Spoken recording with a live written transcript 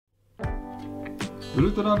ウ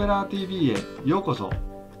ルトラベラー TV へようこそ。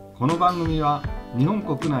この番組は日本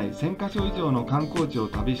国内1000カ所以上の観光地を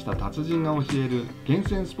旅した達人が教える厳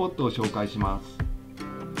選スポットを紹介します。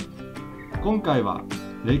今回は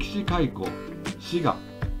歴史開港、滋賀、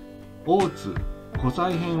大津、湖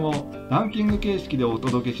西編をランキング形式でお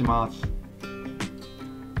届けします。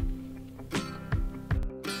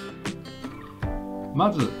ま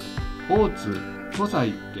ず、大津、湖西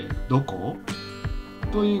ってどこ？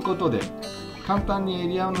ということで、簡単にエ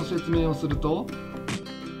リアの説明をすると、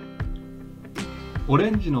オレ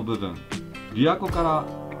ンジの部分、琵琶湖から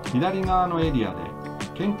左側のエリアで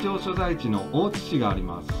県庁所在地の大津市があり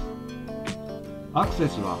ます。アクセ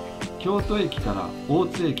スは京都駅から大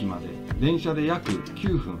津駅まで電車で約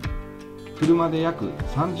9分、車で約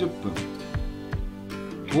30分。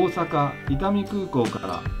大阪伊丹空港か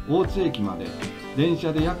ら大津駅まで電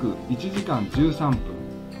車で約1時間13分、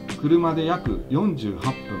車で約48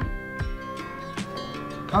分。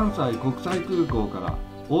関西国際空港から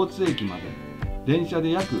大津駅まで電車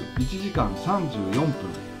で約1時間34分、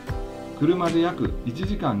車で約1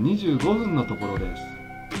時間25分のところです。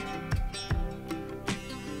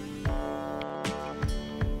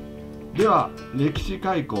では、歴史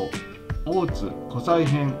開港、大津湖西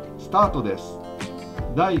編スタートです。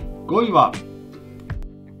第5位は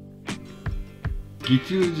義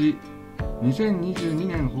中寺。2022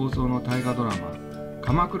年放送の大河ドラマ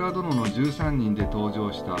鎌倉殿の13人で登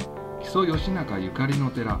場した木曽義仲ゆかりの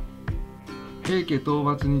寺。平家討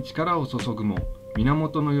伐に力を注ぐも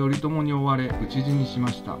源頼朝に追われ討ち死にし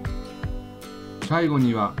ました。最後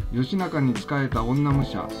には義仲に仕えた女武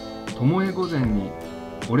者巴御前に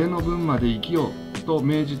俺の分まで生きよと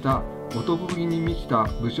命じた男気に満ちた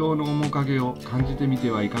武将の面影を感じてみて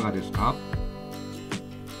はいかがですか？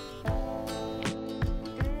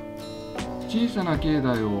小さな境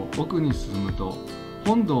内を奥に進むと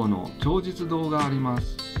本堂の長実堂がありま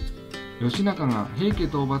す。義仲が平家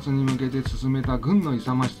討伐に向けて進めた軍の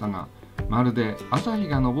勇ましさがまるで朝日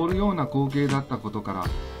が昇るような光景だったことから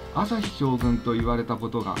朝日将軍と言われたこ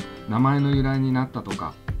とが名前の由来になったと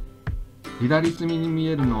か。左隅に見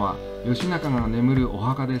えるのは義仲が眠るお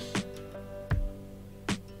墓です。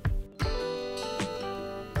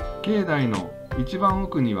境内の一番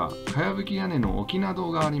奥にはかやぶき屋根の翁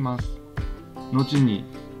堂があります。後に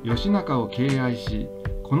義仲を敬愛し、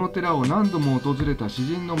この寺を何度も訪れた詩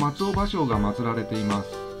人の松尾芭蕉が祀られています。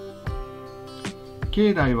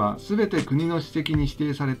境内はすべて国の史跡に指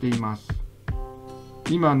定されています。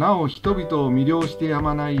今なお人々を魅了してや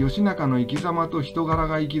まない義仲の生き様と人柄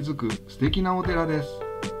が息づく素敵なお寺です。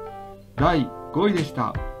第5位でし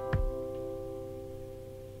た。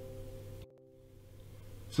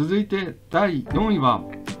続いて第4位は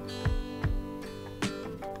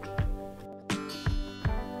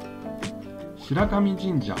白神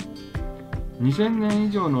神社。2000年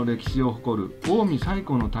以上の歴史を誇る近江最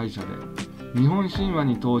古の大社で、日本神話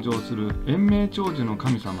に登場する延命長寿の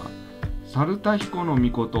神様猿田彦の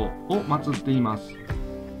命を祀っています。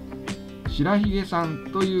白髭さん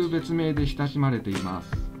という別名で親しまれていま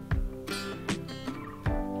す。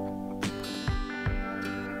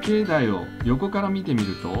境内を横から見てみ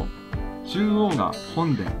ると、中央が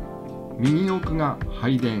本殿、右奥が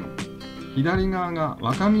拝殿、左側が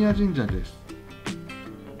若宮神社です。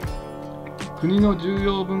国の重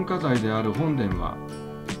要文化財である本殿は、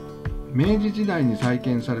明治時代に再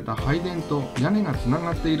建された拝殿と屋根がつな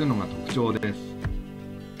がっているのが特徴です。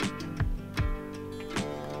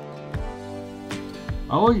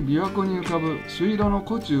青い琵琶湖に浮かぶ朱色の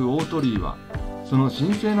湖中大鳥居は、その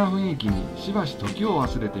神聖な雰囲気にしばし時を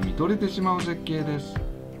忘れて見とれてしまう絶景です。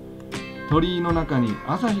鳥居の中に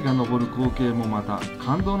朝日が昇る光景もまた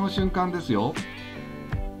感動の瞬間ですよ。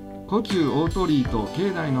湖中大鳥居と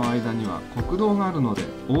境内の間には国道があるので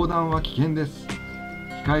横断は危険です。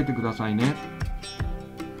控えてくださいね。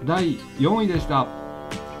第4位でした。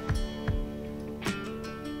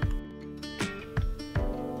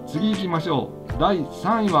次行きましょう。第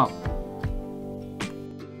3位は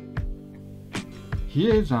比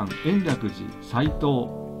叡山延暦寺斎藤。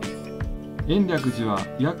延暦寺は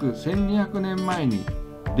約1200年前に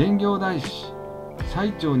伝教大師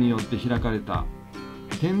最澄によって開かれた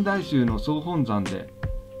天台宗の総本山で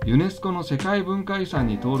ユネスコの世界文化遺産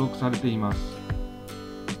に登録されています。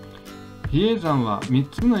比叡山は3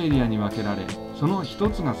つのエリアに分けられ、その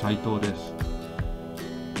1つが斎藤です。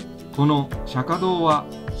この釈迦堂は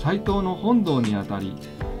斎藤の本堂にあたり、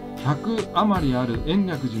100余りある延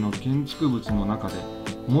暦寺の建築物の中で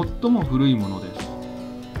最も古いものです。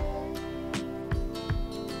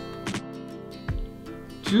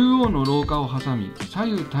中央の廊下を挟み左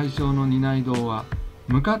右対称の二内堂は、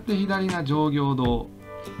向かって左が上行堂、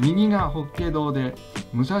右が法華堂で、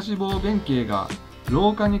武蔵坊弁慶が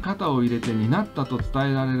廊下に肩を入れて担ったと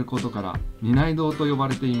伝えられることから担い堂と呼ば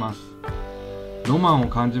れています。ロマンを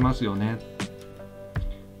感じますよね。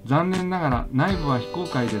残念ながら内部は非公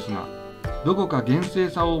開ですが、どこか厳正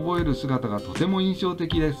さを覚える姿がとても印象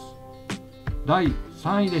的です。第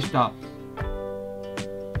3位でした。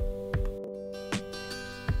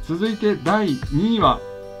続いて第2位は、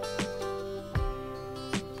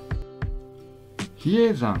比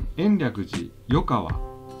叡山延暦寺余川。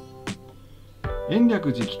延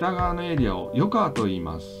暦寺北側のエリアを余川と言い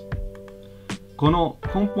ます。この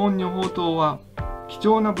根本女法塔は貴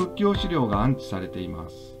重な仏教資料が安置されていま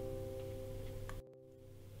す。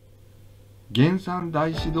源三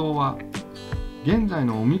大師堂は現在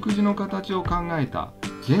のおみくじの形を考えた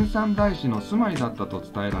源三大師の住まいだったと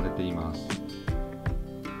伝えられています。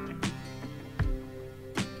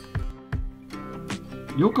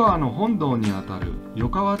余川の本堂にあたる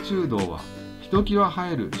余川中堂はひときわ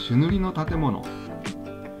映える朱塗りの建物。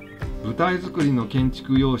舞台造りの建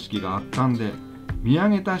築様式が圧巻で、見上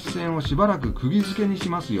げた視線をしばらく釘付けにし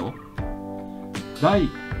ますよ。第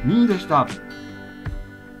2位でした。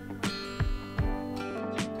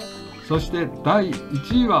そして第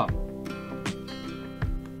1位は、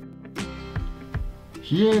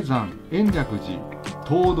比叡山延暦寺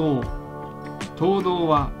東堂。東堂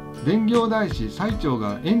は伝教大師最澄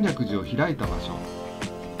が延暦寺を開いた場所、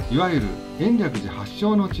いわゆる延暦寺発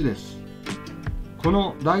祥の地です。こ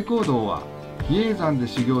の大講堂は比叡山で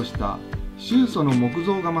修行した宗祖の木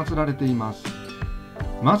像が祀られています。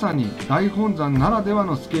まさに大本山ならでは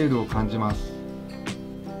のスケールを感じます。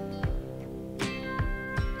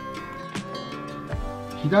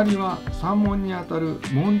左は山門にあたる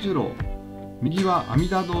文殊楼、右は阿弥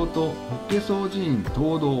陀堂と法華僧寺院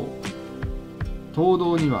東堂。東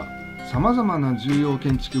堂にはさまざまな重要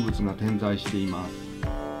建築物が点在しています。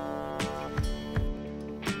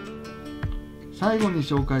最後に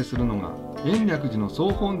紹介するのが延暦寺の総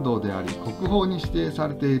本堂であり、国宝に指定さ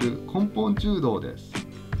れている根本中堂です。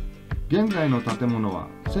現在の建物は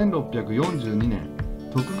1642年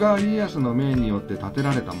徳川家康の命によって建て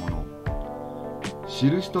られたもの。知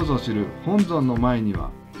る人ぞ知る本尊の前には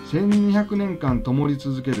1200年間灯り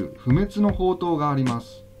続ける不滅の宝塔がありま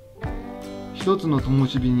す。一つの灯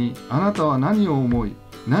火にあなたは何を思い、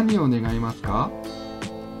何を願いますか？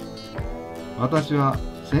私は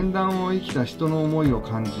戦乱を生きた人の思いを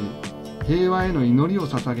感じ、平和への祈りを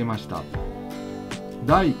捧げました。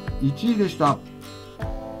第1位でした。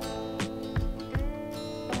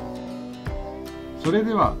それ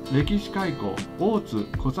では歴史開講大津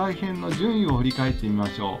古祭編の順位を振り返ってみま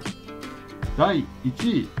しょう。第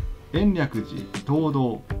1位延暦寺東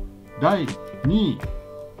堂。第2位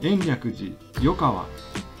延暦寺余川。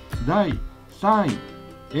第3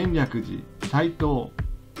位延暦寺斎藤。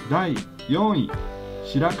第4位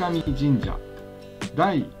白神神社。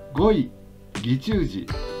第5位義中寺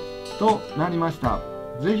となりました。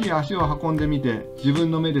ぜひ足を運んでみて自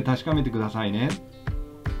分の目で確かめてくださいね。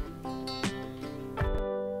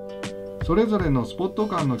それぞれのスポット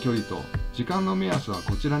間の距離と時間の目安は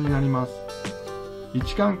こちらになります。位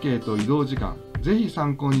置関係と移動時間、ぜひ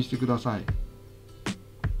参考にしてください。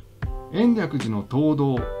延暦寺の東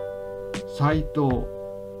堂、斎藤、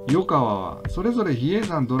余川はそれぞれ比叡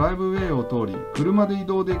山ドライブウェイを通り車で移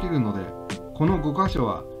動できるので、この5カ所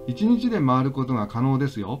は1日で回ることが可能で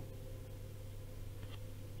すよ。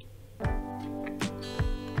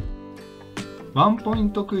ワンポイ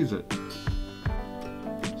ントクイズ。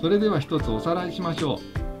それでは一つおさらいしましょ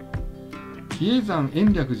う。比叡山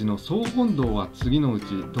延暦寺の総本堂は次のうち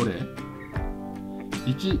どれ？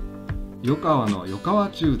 1. 余川の余川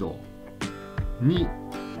中堂。2.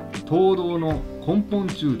 東堂の根本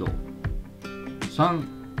中堂。3.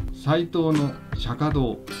 斎藤の釈迦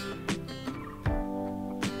堂。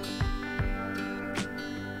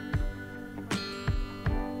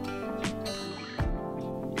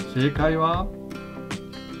正解は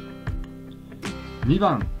2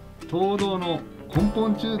番東堂の根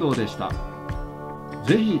本中堂でした。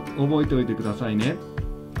ぜひ覚えておいてくださいね。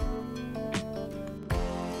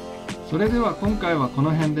それでは今回はこ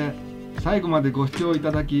の辺で、最後までご視聴い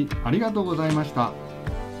ただきありがとうございました。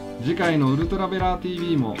次回のウルトラベラー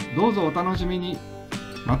TV もどうぞお楽しみに。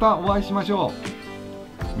またお会いしましょ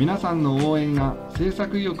う。皆さんの応援が制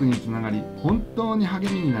作意欲につながり、本当に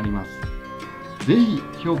励みになります。ぜひ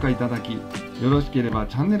評価いただき、よろしければ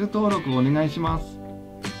チャンネル登録をお願いします。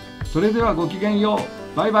それではごきげんよ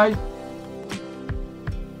う。バイバイ。